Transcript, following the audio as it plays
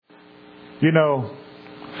You know,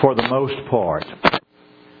 for the most part,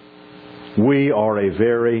 we are a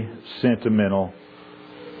very sentimental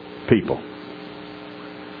people.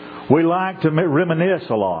 We like to reminisce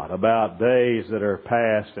a lot about days that are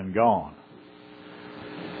past and gone.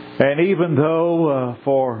 And even though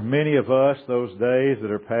for many of us those days that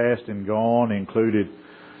are past and gone included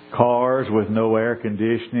cars with no air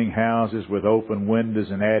conditioning, houses with open windows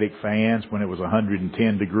and attic fans when it was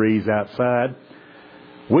 110 degrees outside,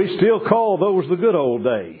 we still call those the good old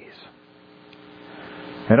days.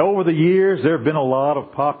 And over the years, there have been a lot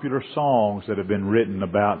of popular songs that have been written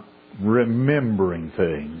about remembering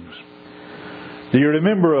things. Do you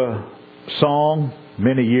remember a song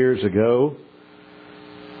many years ago?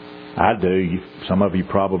 I do. Some of you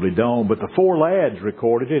probably don't. But the Four Lads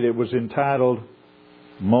recorded it. It was entitled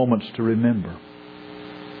Moments to Remember.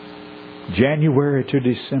 January to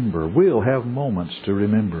December, we'll have moments to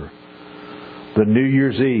remember. The New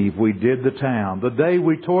Year's Eve, we did the town. The day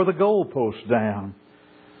we tore the goalposts down.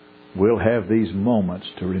 We'll have these moments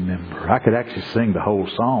to remember. I could actually sing the whole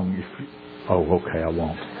song. Okay, I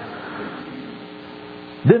won't.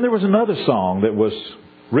 Then there was another song that was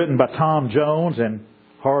written by Tom Jones and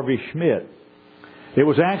Harvey Schmidt. It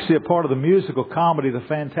was actually a part of the musical comedy The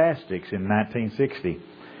Fantastics in 1960.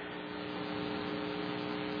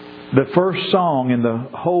 The first song in the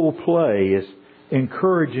whole play is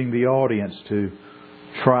encouraging the audience to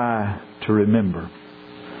try to remember.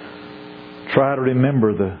 Try to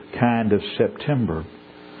remember the kind of September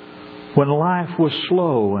when life was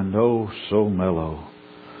slow and oh so mellow.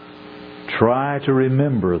 Try to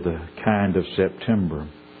remember the kind of September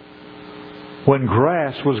when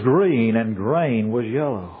grass was green and grain was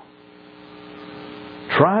yellow.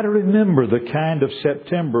 Try to remember the kind of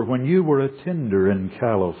September when you were a tender and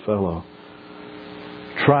callow fellow.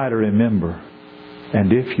 Try to remember,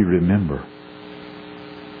 and if you remember,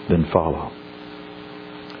 then follow.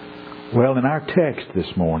 Well, in our text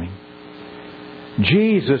this morning,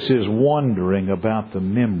 Jesus is wondering about the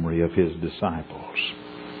memory of His disciples.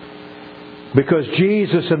 Because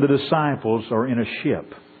Jesus and the disciples are in a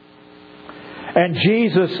ship. And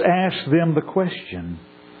Jesus asks them the question.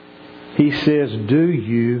 He says, do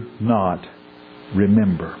you not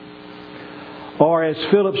remember? Or as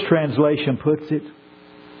Phillips' translation puts it,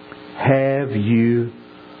 have you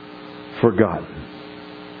forgotten?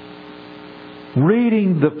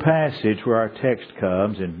 Reading the passage where our text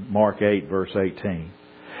comes in Mark 8 verse 18,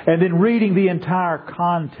 and then reading the entire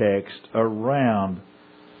context around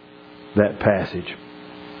that passage,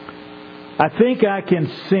 I think I can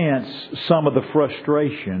sense some of the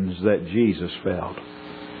frustrations that Jesus felt.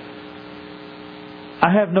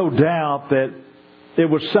 I have no doubt that it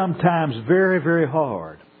was sometimes very, very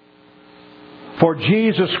hard for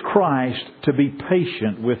Jesus Christ to be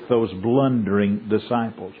patient with those blundering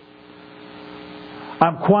disciples.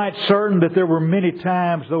 I'm quite certain that there were many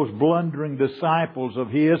times those blundering disciples of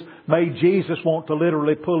His made Jesus want to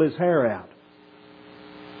literally pull His hair out.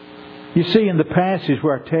 You see, in the passage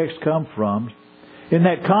where our text comes from, in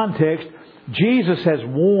that context, Jesus has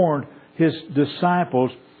warned His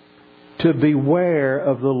disciples to beware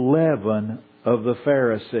of the leaven of the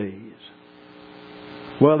Pharisees.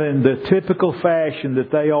 Well, in the typical fashion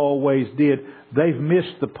that they always did, they've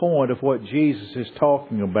missed the point of what Jesus is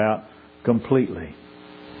talking about completely.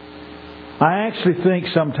 I actually think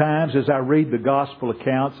sometimes as I read the gospel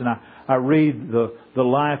accounts and I read the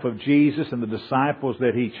life of Jesus and the disciples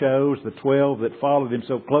that He chose, the 12 that followed Him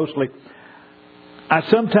so closely, I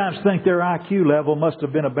sometimes think their IQ level must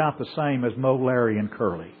have been about the same as Mo, Larry, and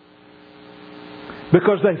Curly.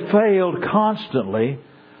 Because they failed constantly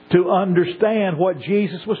to understand what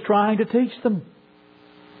Jesus was trying to teach them.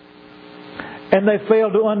 And they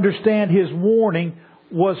failed to understand His warning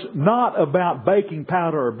was not about baking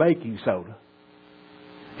powder or baking soda.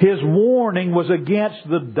 His warning was against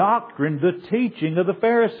the doctrine, the teaching of the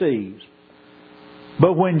Pharisees.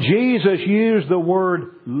 But when Jesus used the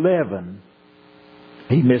word leaven,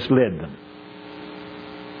 He misled them.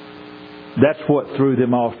 That's what threw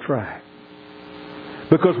them off track.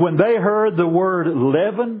 Because when they heard the word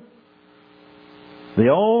leaven, the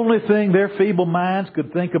only thing their feeble minds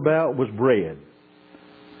could think about was bread.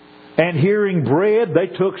 And hearing bread, they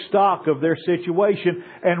took stock of their situation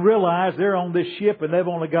and realized they're on this ship and they've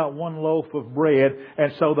only got one loaf of bread,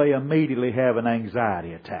 and so they immediately have an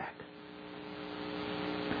anxiety attack.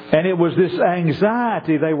 And it was this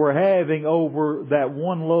anxiety they were having over that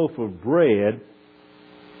one loaf of bread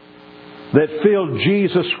that filled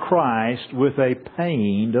Jesus Christ with a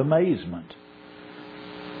pained amazement.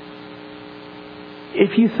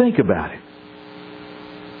 If you think about it,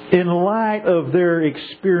 in light of their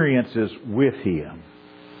experiences with Him,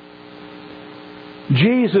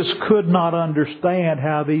 Jesus could not understand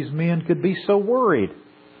how these men could be so worried.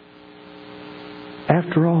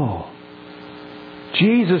 After all,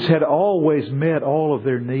 Jesus had always met all of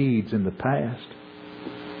their needs in the past.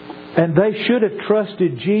 And they should have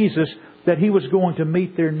trusted Jesus that He was going to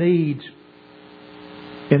meet their needs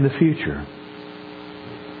in the future.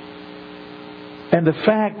 And the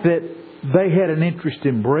fact that they had an interest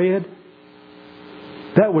in bread,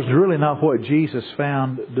 that was really not what Jesus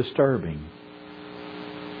found disturbing.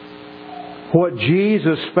 What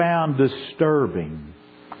Jesus found disturbing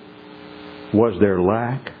was their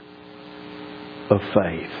lack of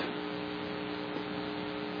faith.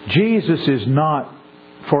 Jesus is not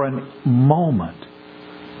for a moment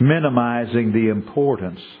minimizing the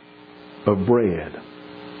importance of bread.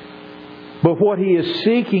 But what He is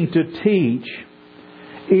seeking to teach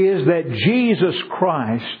is that Jesus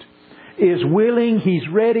Christ is willing, He's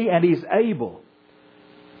ready, and He's able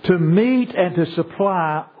to meet and to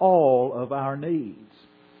supply all of our needs.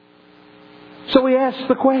 So He asks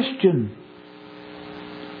the question,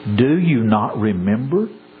 do you not remember?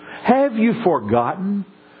 Have you forgotten?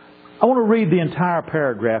 I want to read the entire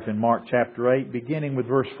paragraph in Mark chapter 8, beginning with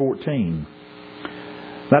verse 14.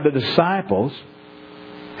 Now the disciples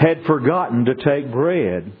had forgotten to take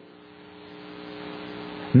bread.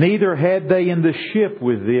 Neither had they in the ship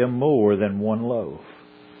with them more than one loaf.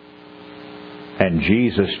 And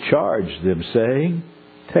Jesus charged them, saying,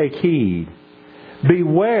 take heed,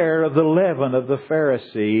 beware of the leaven of the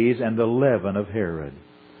Pharisees and the leaven of Herod.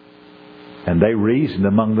 And they reasoned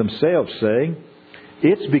among themselves, saying,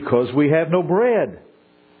 it's because we have no bread.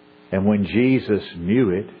 And when Jesus knew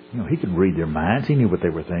it, He could read their minds. He knew what they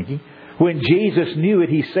were thinking. When Jesus knew it,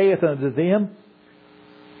 He saith unto them,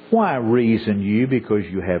 why reason you because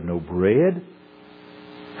you have no bread?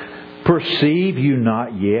 Perceive you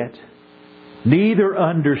not yet? Neither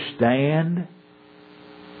understand?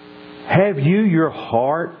 Have you your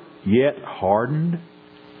heart yet hardened?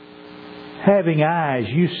 Having eyes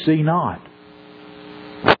you see not.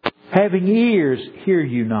 Having ears hear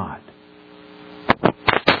you not.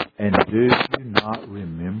 And do you not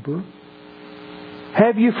remember?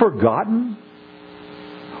 Have you forgotten?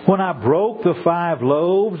 When I broke the 5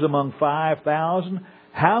 loaves among 5,000,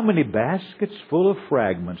 how many baskets full of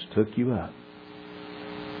fragments took you up?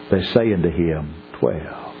 They say unto Him,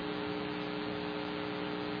 12.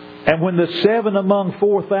 And when the 7 among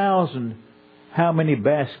 4,000, how many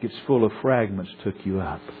baskets full of fragments took you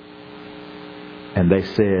up? And they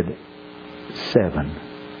said, 7.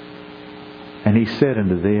 And He said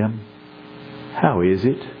unto them, how is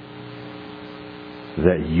it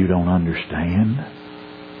that you don't understand?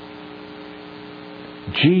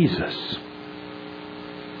 Jesus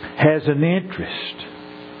has an interest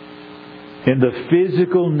in the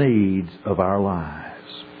physical needs of our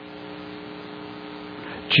lives.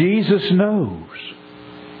 Jesus knows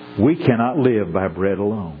we cannot live by bread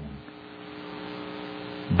alone.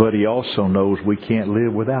 But He also knows we can't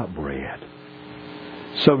live without bread.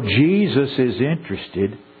 So Jesus is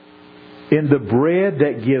interested in the bread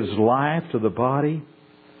that gives life to the body,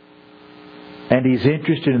 and He's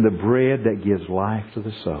interested in the bread that gives life to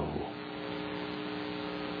the soul.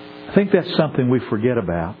 I think that's something we forget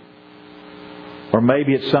about. Or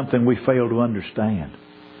maybe it's something we fail to understand.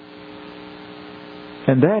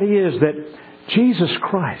 And that is that Jesus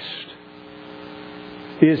Christ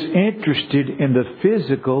is interested in the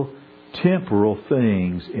physical, temporal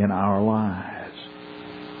things in our lives.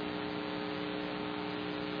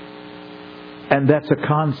 And that's a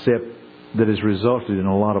concept that has resulted in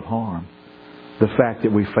a lot of harm. The fact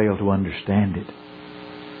that we fail to understand it.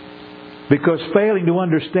 Because failing to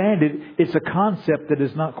understand it, it's a concept that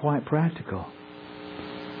is not quite practical.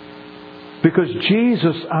 Because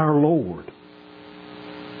Jesus, our Lord,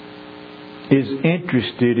 is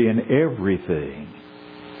interested in everything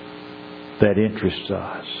that interests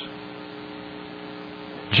us.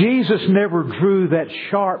 Jesus never drew that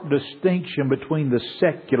sharp distinction between the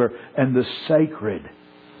secular and the sacred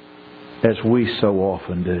as we so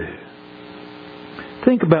often do.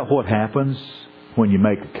 Think about what happens when you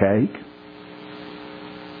make a cake.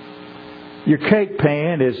 Your cake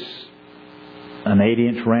pan is an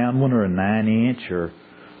 8-inch round one or a 9-inch or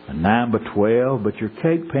a 9x12, but your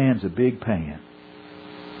cake pan's a big pan.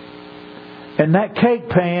 And that cake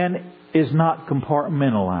pan is not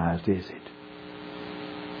compartmentalized, is it?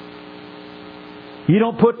 You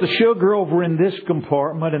don't put the sugar over in this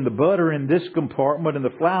compartment and the butter in this compartment and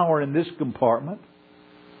the flour in this compartment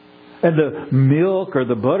and the milk or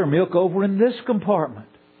the buttermilk over in this compartment.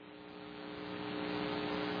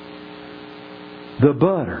 The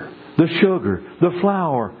butter, the sugar, the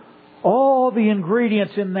flour, all the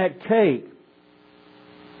ingredients in that cake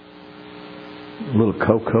A little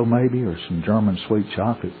cocoa maybe, or some German sweet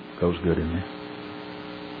chocolate goes good in there.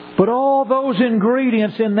 But all those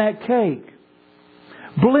ingredients in that cake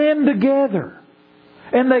blend together.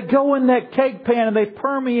 And they go in that cake pan and they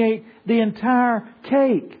permeate the entire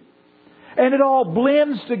cake. And it all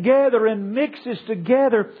blends together and mixes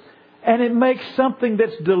together. And it makes something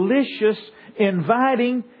that's delicious,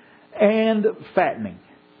 inviting, and fattening.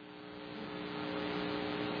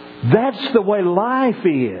 That's the way life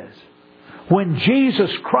is when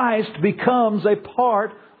Jesus Christ becomes a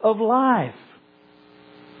part of life.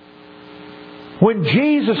 When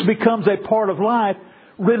Jesus becomes a part of life,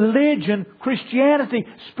 religion, Christianity,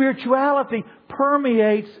 spirituality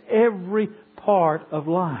permeates every part of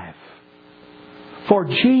life. For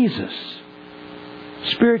Jesus,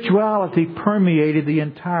 spirituality permeated the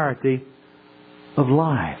entirety of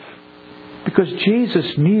life. Because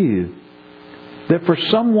Jesus knew that for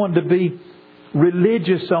someone to be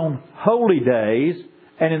religious on holy days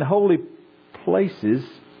and in holy places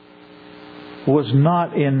was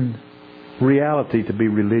not in reality to be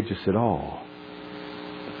religious at all.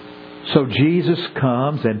 So Jesus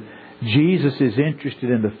comes, and Jesus is interested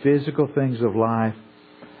in the physical things of life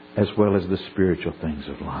as well as the spiritual things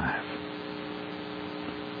of life.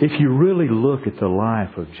 If you really look at the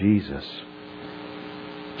life of Jesus,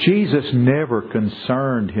 Jesus never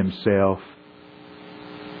concerned Himself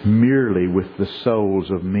merely with the souls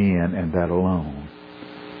of men and that alone.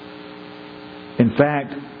 In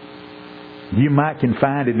fact, you might can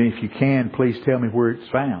find it, and if you can, please tell me where it's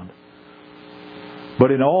found.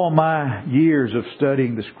 But in all my years of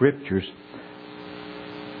studying the Scriptures,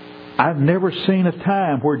 I've never seen a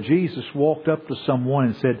time where Jesus walked up to someone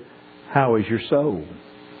and said, "How is your soul?"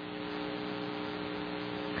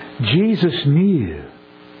 Jesus knew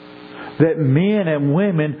that men and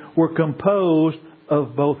women were composed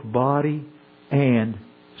of both body and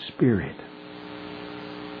spirit.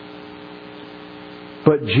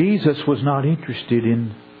 But Jesus was not interested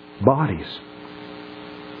in bodies.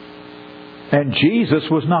 And Jesus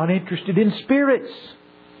was not interested in spirits.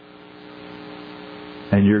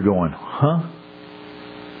 And you're going, huh?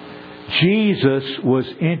 Jesus was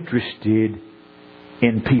interested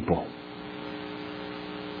in people.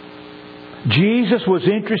 Jesus was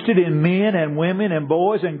interested in men and women and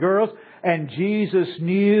boys and girls. And Jesus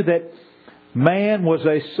knew that man was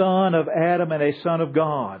a son of Adam and a son of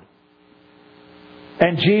God.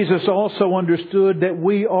 And Jesus also understood that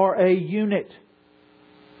we are a unit.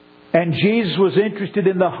 And Jesus was interested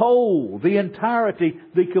in the whole, the entirety,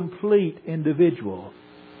 the complete individual.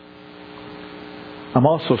 I'm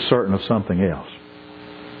also certain of something else.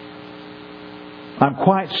 I'm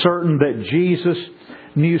quite certain that Jesus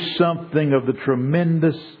knew something of the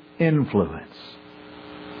tremendous influence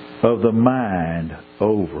of the mind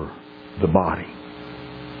over the body.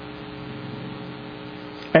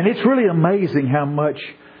 And it's really amazing how much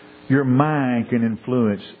your mind can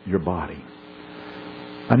influence your body.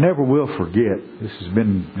 I never will forget, this has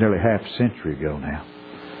been nearly half a century ago now,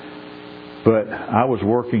 but I was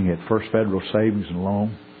working at First Federal Savings and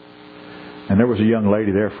Loan, and there was a young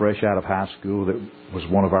lady there fresh out of high school that was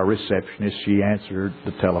one of our receptionists. She answered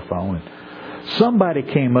the telephone, and somebody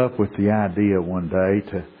came up with the idea one day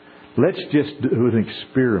to let's just do an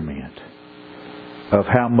experiment of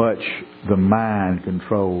how much the mind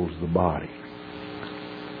controls the body.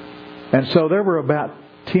 And so there were about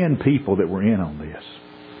 10 people that were in on this.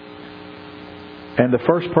 And the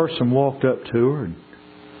first person walked up to her and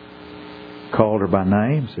called her by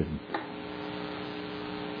name, said,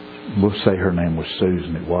 we'll say her name was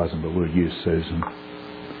Susan. It wasn't, but we'll use Susan.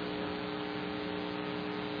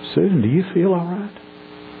 Susan, do you feel all right?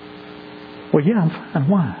 Well, yeah, I'm fine.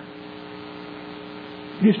 Why?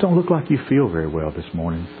 You just don't look like you feel very well this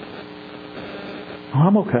morning. Oh,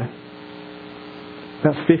 I'm okay.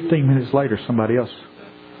 About 15 minutes later, somebody else.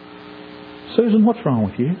 Susan, what's wrong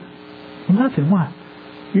with you? Well, nothing. Why?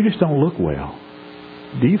 You just don't look well.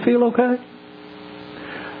 Do you feel okay?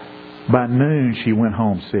 By noon, she went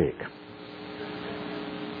home sick.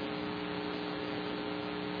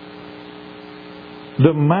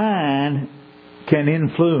 The mind can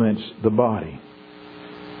influence the body.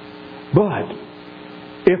 But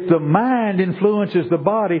if the mind influences the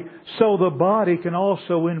body, so the body can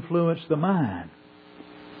also influence the mind.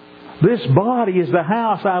 This body is the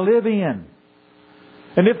house I live in.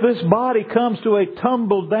 And if this body comes to a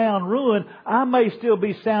tumbled down ruin, I may still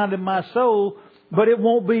be sound in my soul, but it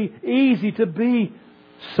won't be easy to be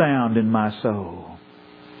sound in my soul.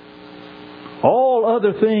 All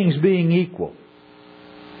other things being equal,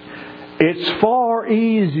 it's far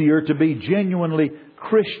easier to be genuinely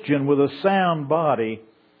Christian with a sound body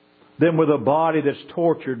than with a body that's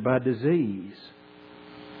tortured by disease.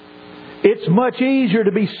 It's much easier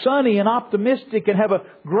to be sunny and optimistic and have a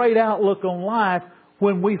great outlook on life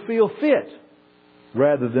when we feel fit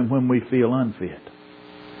rather than when we feel unfit.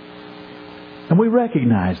 And we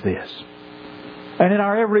recognize this. And in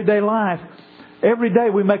our everyday life, every day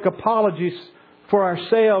we make apologies for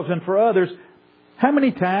ourselves and for others. How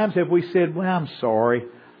many times have we said, well, I'm sorry,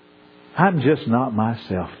 I'm just not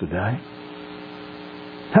myself today?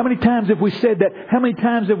 How many times have we said that? How many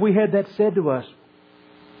times have we had that said to us?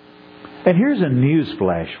 And here's a news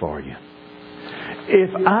flash for you.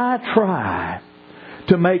 If I try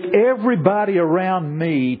to make everybody around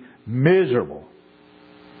me miserable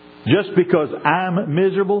just because I'm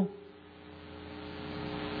miserable,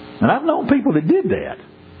 and I've known people that did that.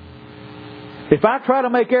 If I try to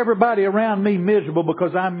make everybody around me miserable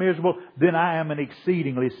because I'm miserable, then I am an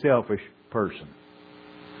exceedingly selfish person.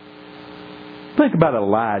 Think about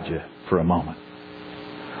Elijah for a moment.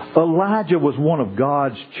 Elijah was one of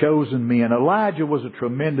God's chosen men. Elijah was a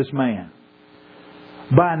tremendous man.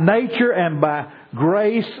 By nature and by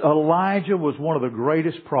grace, Elijah was one of the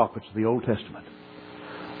greatest prophets of the Old Testament.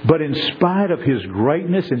 But in spite of his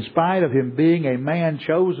greatness, in spite of him being a man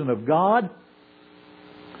chosen of God,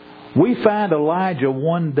 we find Elijah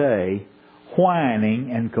one day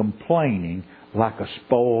whining and complaining like a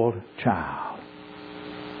spoiled child.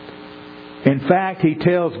 In fact, he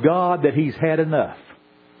tells God that he's had enough.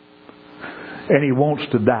 And he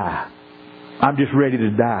wants to die. I'm just ready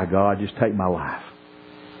to die, God. Just take my life.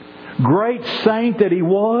 Great saint that he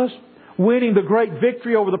was, winning the great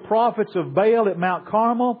victory over the prophets of Baal at Mount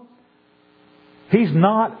Carmel, he's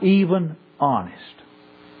not even honest.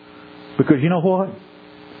 Because you know what?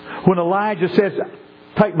 When Elijah says,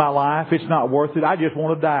 take my life, it's not worth it. I just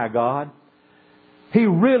want to die, God. He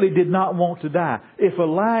really did not want to die. If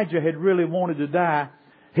Elijah had really wanted to die,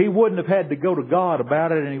 he wouldn't have had to go to God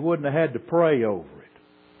about it, and he wouldn't have had to pray over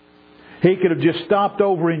it. He could have just stopped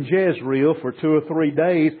over in Jezreel for 2 or 3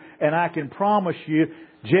 days, and I can promise you,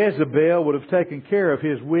 Jezebel would have taken care of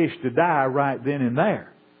his wish to die right then and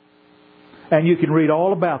there. And you can read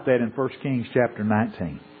all about that in 1 Kings chapter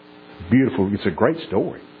 19. Beautiful. It's a great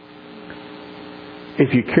story.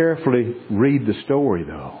 If you carefully read the story,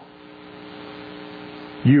 though,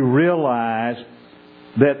 you realize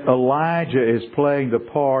that Elijah is playing the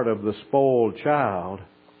part of the spoiled child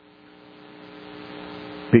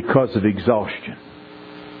because of exhaustion.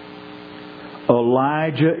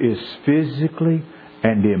 Elijah is physically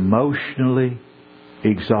and emotionally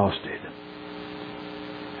exhausted.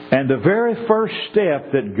 And the very first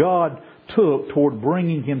step that God took toward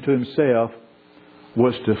bringing him to himself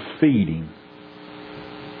was to feed him.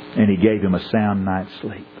 And he gave him a sound night's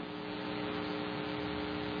sleep.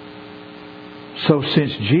 So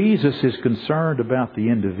since Jesus is concerned about the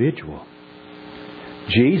individual,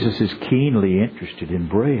 Jesus is keenly interested in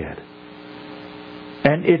bread.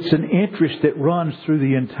 And it's an interest that runs through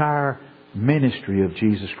the entire ministry of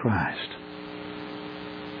Jesus Christ.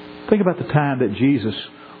 Think about the time that Jesus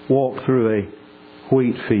walked through a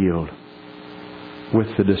wheat field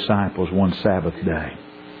with the disciples one Sabbath day.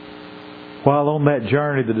 While on that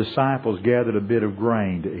journey, the disciples gathered a bit of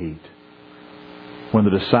grain to eat. When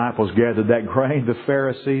the disciples gathered that grain, the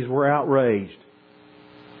Pharisees were outraged.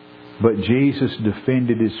 But Jesus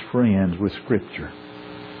defended His friends with Scripture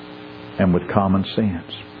and with common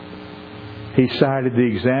sense. He cited the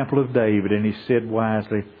example of David, and He said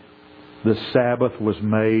wisely, the Sabbath was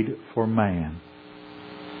made for man,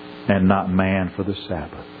 and not man for the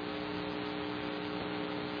Sabbath.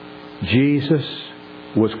 Jesus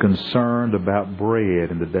was concerned about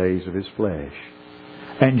bread in the days of His flesh.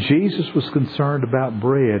 And Jesus was concerned about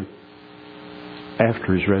bread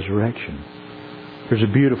after His resurrection. There's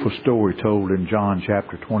a beautiful story told in John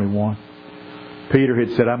chapter 21. Peter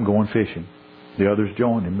had said, I'm going fishing. The others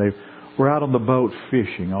joined him. They were out on the boat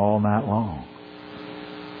fishing all night long.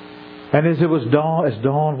 And as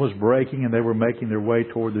dawn was breaking and they were making their way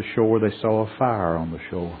toward the shore, they saw a fire on the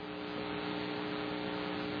shore.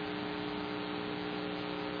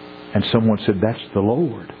 And someone said, that's the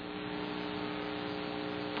Lord.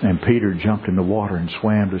 And Peter jumped in the water and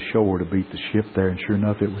swam to shore to beat the ship there. And sure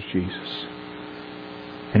enough, it was Jesus.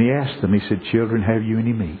 And he asked them, he said, children, have you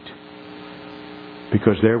any meat?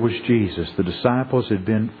 Because there was Jesus. The disciples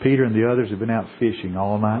Peter and the others had been out fishing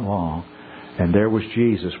all night long. And there was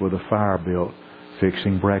Jesus with a fire built,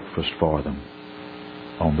 fixing breakfast for them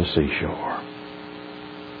on the seashore.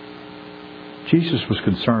 Jesus was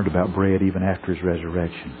concerned about bread even after His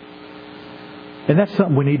resurrection. And that's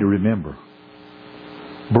something we need to remember.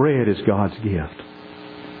 Bread is God's gift.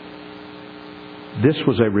 This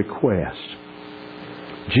was a request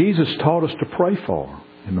Jesus taught us to pray for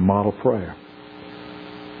in the model prayer.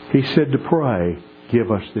 He said to pray,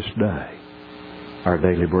 "Give us this day our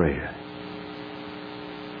daily bread."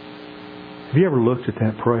 Have you ever looked at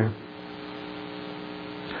that prayer?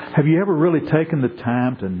 Have you ever really taken the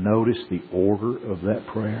time to notice the order of that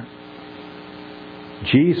prayer?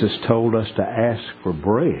 Jesus told us to ask for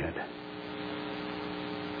bread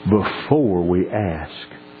before we ask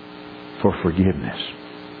for forgiveness.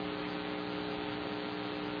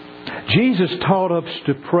 Jesus taught us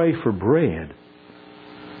to pray for bread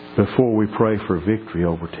before we pray for victory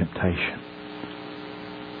over temptation.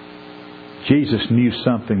 Jesus knew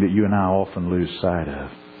something that you and I often lose sight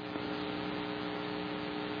of.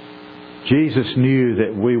 Jesus knew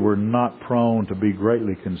that we were not prone to be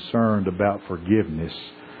greatly concerned about forgiveness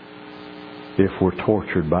if we're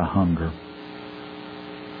tortured by hunger.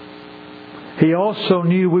 He also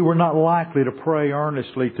knew we were not likely to pray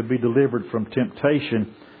earnestly to be delivered from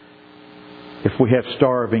temptation if we have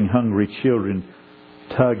starving, hungry children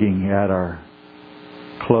tugging at our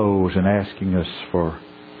clothes and asking us for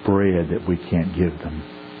bread that we can't give them.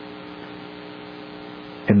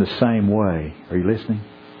 In the same way, are you listening?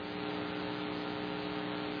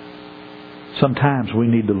 Sometimes we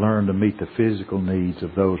need to learn to meet the physical needs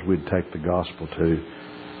of those we'd take the gospel to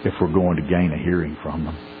if we're going to gain a hearing from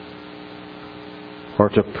them. Or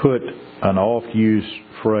to put an oft-used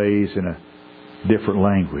phrase in a different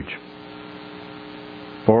language.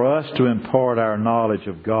 For us to impart our knowledge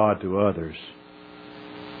of God to others,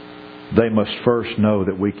 they must first know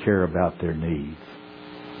that we care about their needs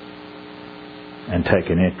and take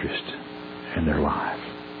an interest in their life.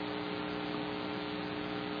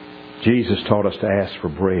 Jesus taught us to ask for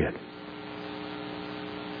bread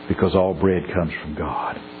because all bread comes from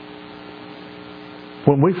God.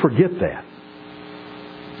 When we forget that,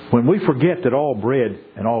 when we forget that all bread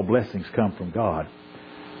and all blessings come from God,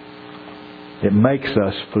 it makes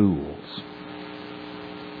us fools.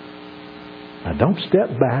 Now don't step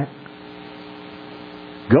back.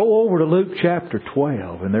 Go over to Luke chapter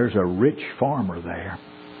 12, and there's a rich farmer there.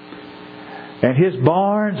 And his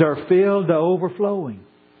barns are filled to overflowing.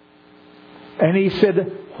 And he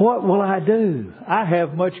said, "What will I do? I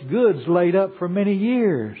have much goods laid up for many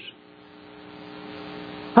years.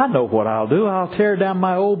 I know what I'll do. I'll tear down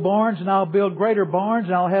my old barns and I'll build greater barns,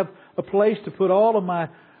 and I'll have a place to put all of my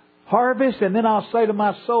harvest. And then I'll say to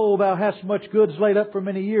my soul, thou hast much goods laid up for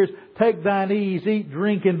many years. Take thine ease, eat,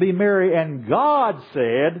 drink, and be merry." And God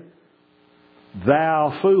said,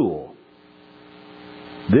 "Thou fool,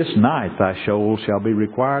 this night thy soul shall be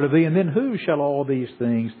required of thee. And then who shall all these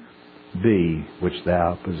things be which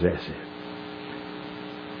thou possessest?"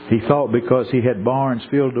 He thought because he had barns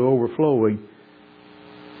filled to overflowing,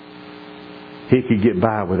 he could get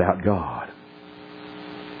by without God.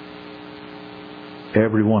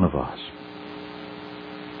 Every one of us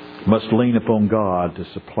must lean upon God to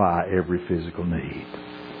supply every physical need.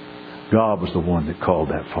 God was the one that called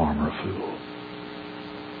that farmer a fool.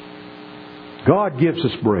 God gives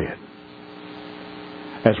us bread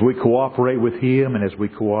as we cooperate with Him and as we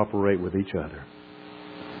cooperate with each other.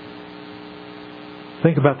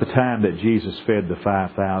 Think about the time that Jesus fed the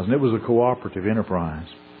 5,000. It was a cooperative enterprise.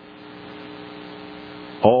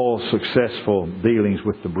 All successful dealings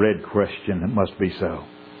with the bread question, it must be so.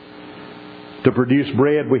 To produce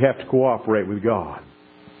bread, we have to cooperate with God.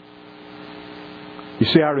 You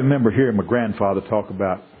see, I remember hearing my grandfather talk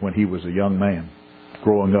about when he was a young man,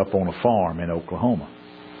 growing up on a farm in Oklahoma.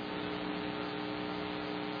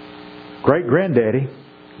 Great-granddaddy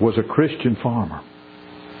was a Christian farmer.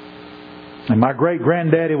 And my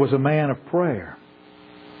great-granddaddy was a man of prayer.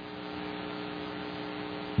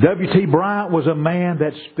 W.T. Bryant was a man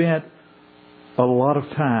that spent a lot of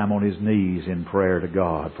time on his knees in prayer to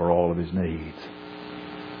God for all of his needs.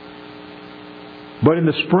 But in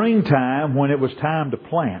the springtime, when it was time to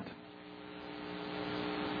plant,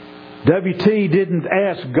 W.T. didn't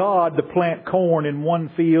ask God to plant corn in one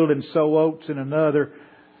field and sow oats in another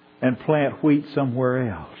and plant wheat somewhere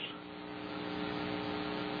else.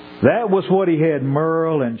 That was what he had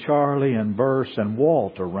Merle and Charlie and Burse and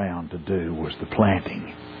Walt around to do, was the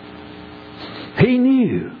planting. He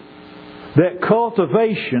knew that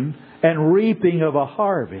cultivation and reaping of a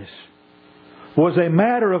harvest was a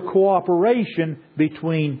matter of cooperation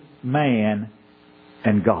between man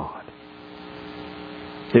and God.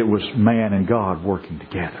 It was man and God working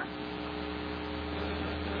together.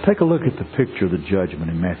 Take a look at the picture of the judgment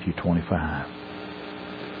in Matthew 25.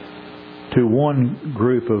 To one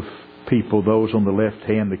group of people, those on the left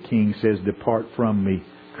hand, the king says, "Depart from me,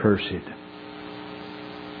 cursed."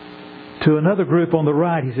 To another group on the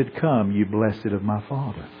right, he said, "Come, you blessed of my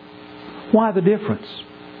Father." Why the difference?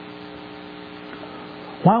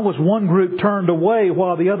 Why was one group turned away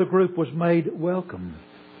while the other group was made welcome?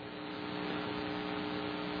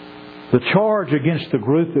 The charge against the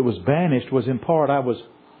group that was banished was in part, I was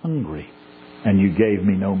hungry and you gave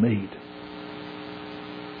me no meat.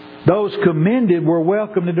 Those commended were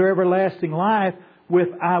welcomed into everlasting life with,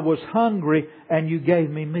 I was hungry and you gave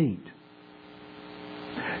me meat.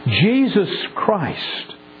 Jesus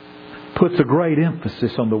Christ puts a great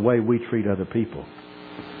emphasis on the way we treat other people.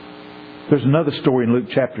 There's another story in Luke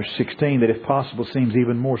chapter 16 that, if possible, seems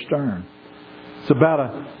even more stern. It's about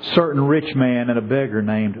a certain rich man and a beggar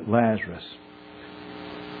named Lazarus.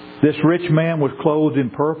 This rich man was clothed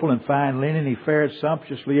in purple and fine linen. He fared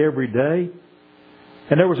sumptuously every day.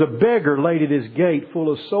 And there was a beggar laid at his gate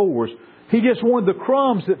full of sores. He just wanted the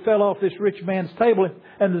crumbs that fell off this rich man's table.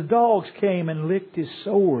 And the dogs came and licked his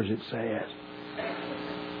sores, it says.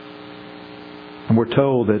 And we're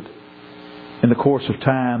told that in the course of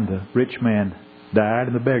time, the rich man died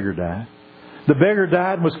and the beggar died. The beggar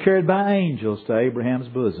died and was carried by angels to Abraham's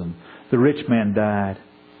bosom. The rich man died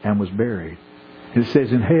and was buried. It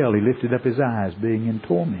says in hell he lifted up his eyes, being in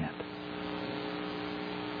torment.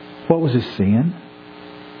 What was his sin?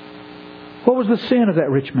 What was the sin of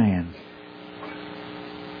that rich man?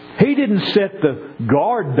 He didn't set the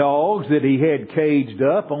guard dogs that he had caged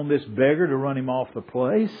up on this beggar to run him off the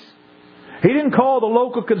place. He didn't call the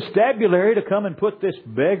local constabulary to come and put this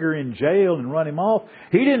beggar in jail and run him off.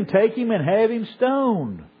 He didn't take him and have him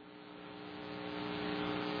stoned.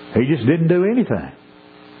 He just didn't do anything.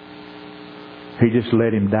 He just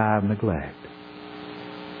let him die of neglect.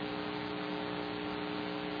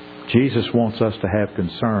 Jesus wants us to have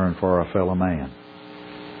concern for our fellow man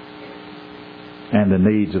and the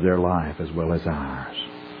needs of their life as well as ours.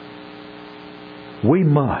 We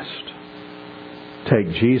must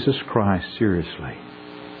take Jesus Christ seriously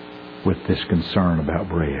with this concern about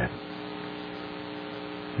bread.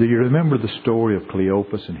 Do you remember the story of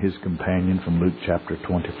Cleopas and his companion from Luke chapter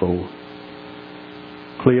 24?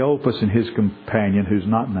 Cleopas and his companion, who's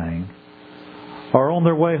not named, are on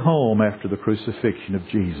their way home after the crucifixion of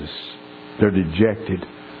Jesus. They're dejected.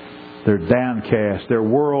 They're downcast. Their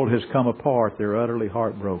world has come apart. They're utterly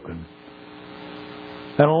heartbroken.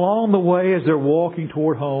 And along the way, as they're walking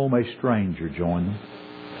toward home, a stranger joined them.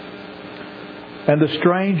 And the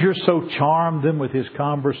stranger so charmed them with his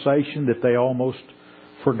conversation that they almost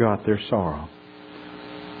forgot their sorrow.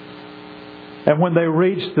 And when they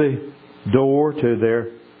reached the door to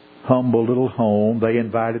their humble little home, they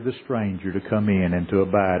invited the stranger to come in and to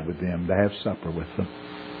abide with them, to have supper with them.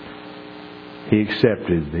 He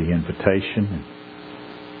accepted the invitation.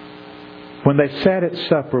 When they sat at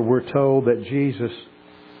supper, we're told that Jesus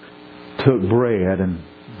took bread and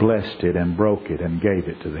blessed it and broke it and gave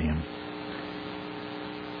it to them.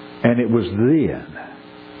 And it was then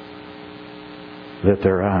that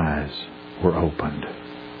their eyes were opened.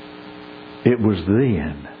 It was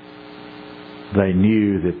then they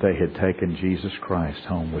knew that they had taken Jesus Christ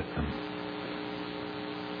home with them.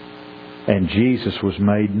 And Jesus was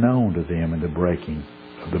made known to them in the breaking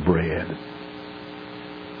of the bread.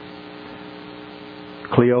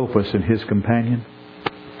 Cleopas and his companion,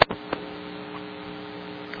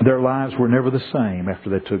 their lives were never the same after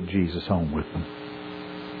they took Jesus home with them.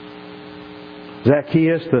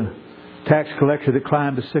 Zacchaeus, the tax collector that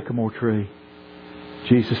climbed the sycamore tree,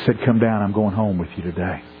 Jesus said, "Come down, I'm going home with you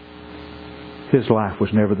today." His life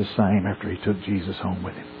was never the same after he took Jesus home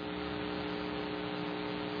with him.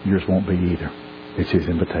 Yours won't be either. It's his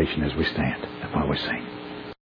invitation as we stand and while we sing.